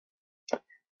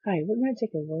Hi, we're going to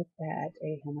take a look at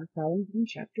a homework problem from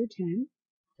Chapter 10,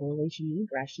 Correlation and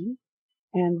Regression.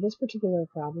 And this particular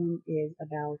problem is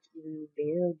about the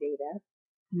bear data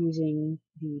using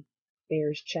the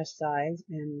bear's chest size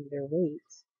and their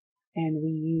weights. And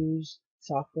we use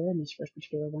software in this first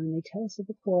particular one, and they tell us that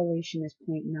the correlation is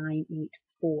 0.984.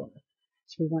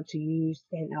 So we want to use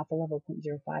an alpha level of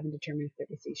 0.05 and determine if there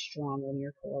is a strong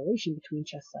linear correlation between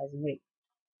chest size and weight.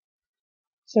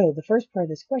 So the first part of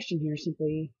this question here,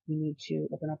 simply we need to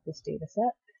open up this data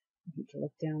set. We need to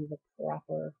look down the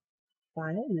proper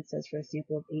file, and it says for a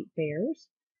sample of 8 bears.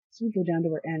 So we go down to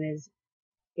where n is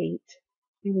 8,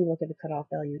 and we look at the cutoff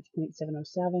value. It's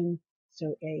 0.707.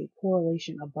 So a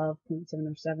correlation above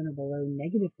 0.707 or below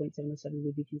negative 0.707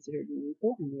 would be considered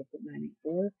meaningful, and we have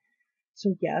 0.984.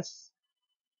 So yes,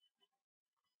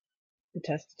 the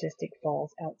test statistic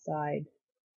falls outside,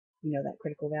 that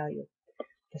critical value.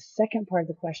 The second part of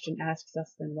the question asks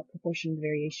us then what proportion of the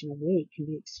variation of weight can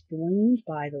be explained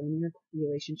by the linear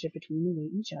relationship between the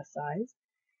weight and chest size.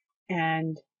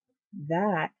 And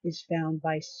that is found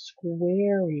by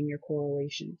squaring your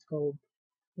correlation. It's called,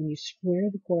 when you square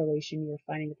the correlation, you're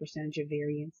finding the percentage of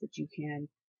variance that you can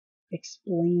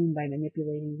explain by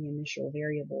manipulating the initial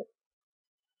variable.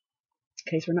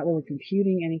 Okay, so we're not really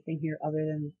computing anything here other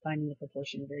than finding the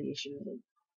proportion of variation of weight.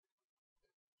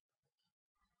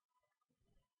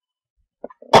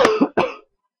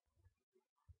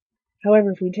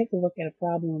 However, if we take a look at a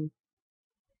problem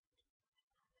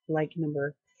like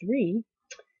number 3,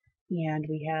 and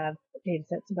we have data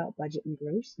sets about budget and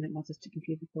gross, and it wants us to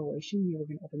compute the correlation. Here we're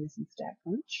going to open this in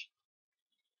StatCrunch.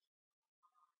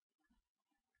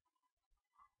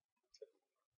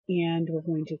 And we're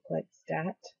going to click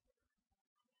Stat,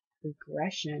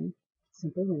 Regression,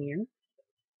 Simple Linear.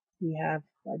 We have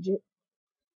budget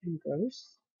and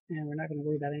gross, and we're not going to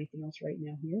worry about anything else right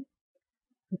now here.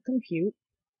 With compute,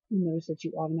 you notice that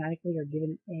you automatically are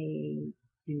given an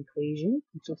equation,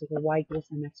 which looks like a y equals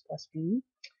mx plus b,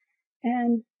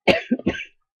 and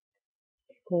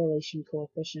correlation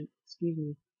coefficient,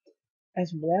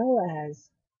 as well as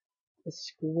the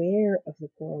square of the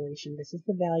correlation. This is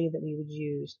the value that we would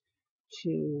use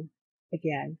to,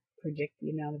 again, predict the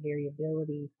amount of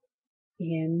variability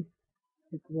in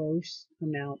the gross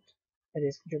amount that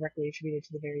is directly attributed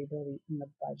to the variability in the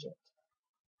budget.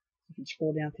 If you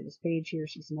scroll down through this page here,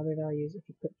 see some other values. If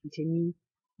you click continue,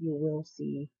 you will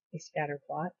see a scatter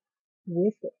plot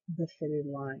with the fitted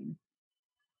line.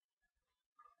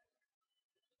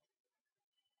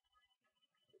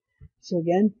 So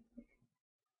again,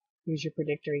 here's your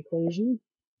predictor equation.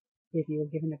 If you were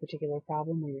given a particular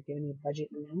problem where you're given a budget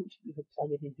amount, you would plug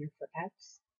it in here for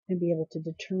X and be able to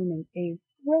determine a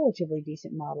relatively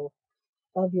decent model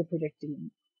of your predicted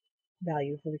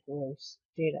value for the gross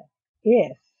data.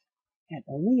 If, and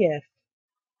only if,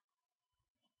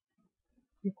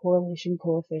 your correlation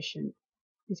coefficient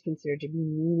is considered to be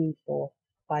meaningful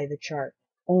by the chart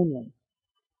only.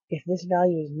 If this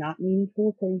value is not meaningful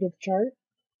according to the chart,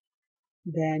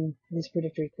 then this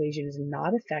predictor equation is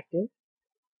not effective,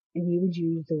 and you would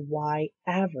use the y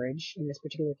average, in this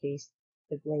particular case,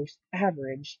 the gross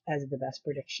average, as the best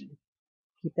prediction.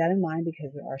 Keep that in mind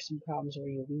because there are some problems where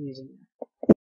you'll be using that.